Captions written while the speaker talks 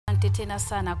asante tena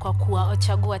sana kwa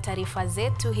kuchagua taarifa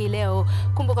zetu hii leo.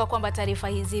 Kumbuka kwamba taarifa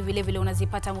hizi vile vile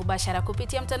unazipata mubashara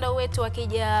kupitia mtandao wetu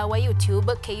wa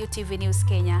YouTube KUTV News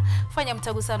Kenya. Fanya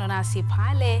mtagusano nasi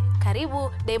pale.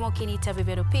 Karibu demo kinita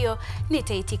viveropio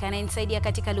nitaitika na insaidia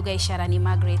katika lugha ishara ni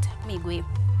Margaret Migwi.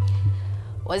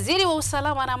 Waziri wa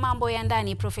usalama na mambo ya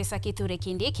ndani Profesa Kithure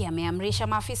Kindiki ameamrisha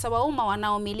maafisa wa umma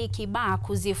wanaomiliki baa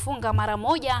kuzifunga mara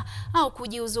moja au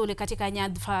kujiuzulu katika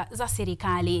nyadhifa za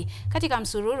serikali. Katika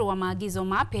msururu wa maagizo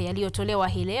mapya yaliyotolewa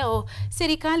hii leo,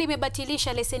 serikali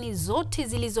imebatilisha leseni zote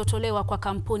zilizotolewa kwa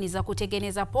kampuni za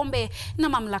kutengeneza pombe na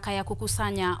mamlaka ya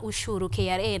kukusanya ushuru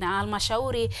KRA na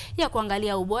halmashauri ya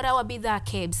kuangalia ubora wa bidhaa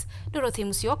KEBS. Dorothy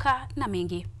Musyoka na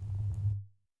mengi.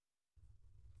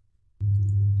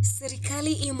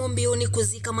 Serikali imo mbioni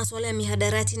kuzika masuala ya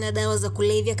mihadarati na dawa za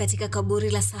kulevya katika kaburi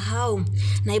la sahau.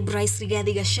 Naibu Rais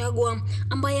Rigathi Gachagua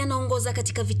ambaye anaongoza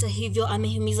katika vita hivyo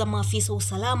amehimiza maafisa wa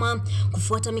usalama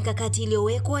kufuata mikakati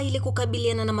iliyowekwa ili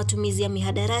kukabiliana na matumizi ya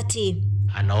mihadarati.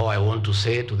 And all I want to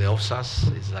say to the officers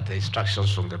is that the instructions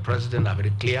from the President are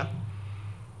very clear.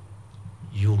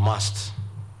 You must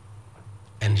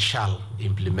and shall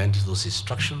implement those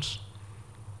instructions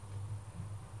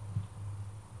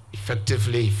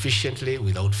effectively, efficiently,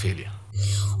 without failure.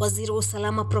 Waziri wa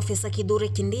usalama Profesa Kithure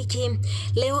Kindiki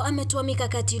leo ametoa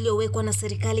mikakati iliyowekwa na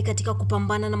serikali katika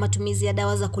kupambana na matumizi ya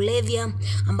dawa za kulevya,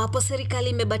 ambapo serikali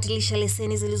imebatilisha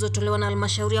leseni zilizotolewa na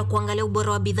halmashauri ya kuangalia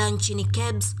ubora wa bidhaa nchini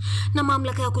KEBS na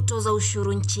mamlaka ya kutoza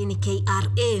ushuru nchini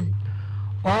KRA.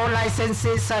 All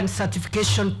licenses and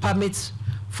certification permits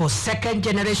for second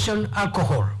generation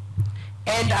alcohol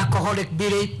and alcoholic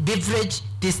beverage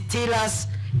distillers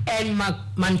and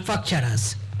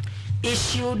manufacturers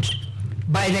issued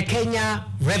by the Kenya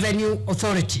Revenue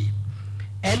Authority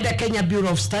and the Kenya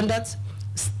Bureau of Standards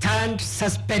stand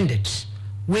suspended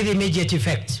with immediate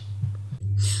effect.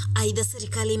 Aidha,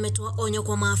 serikali imetoa onyo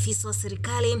kwa maafisa wa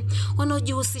serikali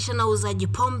wanaojihusisha na uuzaji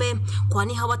pombe,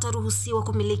 kwani hawataruhusiwa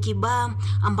kumiliki baa,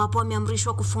 ambapo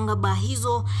wameamrishwa kufunga baa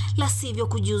hizo, la sivyo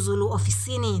kujiuzulu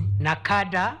ofisini.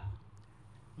 Nakada,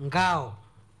 Ngao,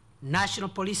 National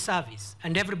Police Service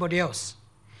and everybody else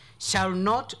shall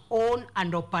not own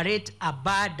and operate a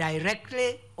bar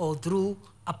directly or through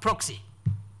a proxy.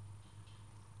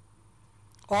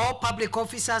 All public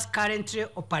officers currently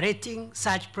operating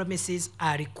such premises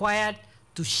are required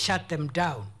to shut them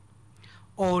down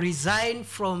or resign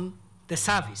from the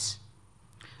service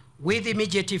with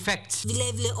immediate effect.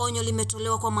 Vile vile onyo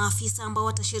limetolewa kwa maafisa ambao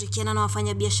watashirikiana na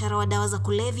wafanyabiashara wa dawa za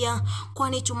kulevya,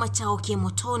 kwani chuma chao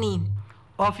kimotoni.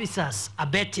 Officers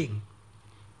abetting,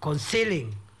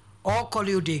 concealing, or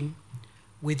colluding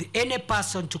with any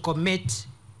person to commit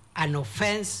an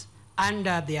offense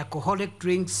under the Alcoholic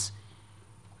Drinks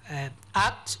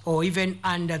Act or even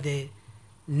under the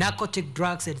Narcotic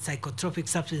Drugs and Psychotropic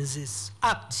Substances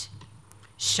Act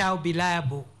shall be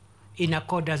liable in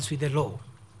accordance with the law.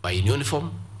 By in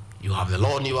uniform, you have the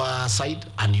law on your side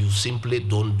and you simply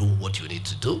don't do what you need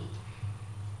to do.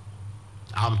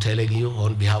 I'm telling you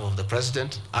on behalf of the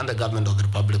President and the government of the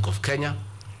Republic of Kenya,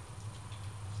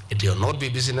 it will not be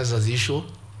business as usual.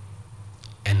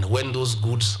 And when those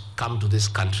goods come to this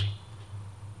country,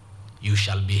 you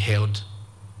shall be held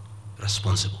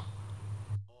responsible.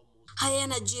 Haya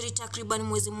yanajiri takriban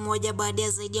mwezi mmoja baada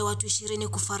ya zaidi ya watu 20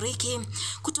 kufariki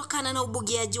kutokana na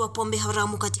ubugiaji wa pombe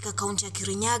haramu katika kaunti ya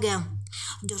Kirinyaga.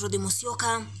 Dorothy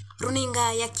Musyoka,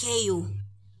 runinga ya KU.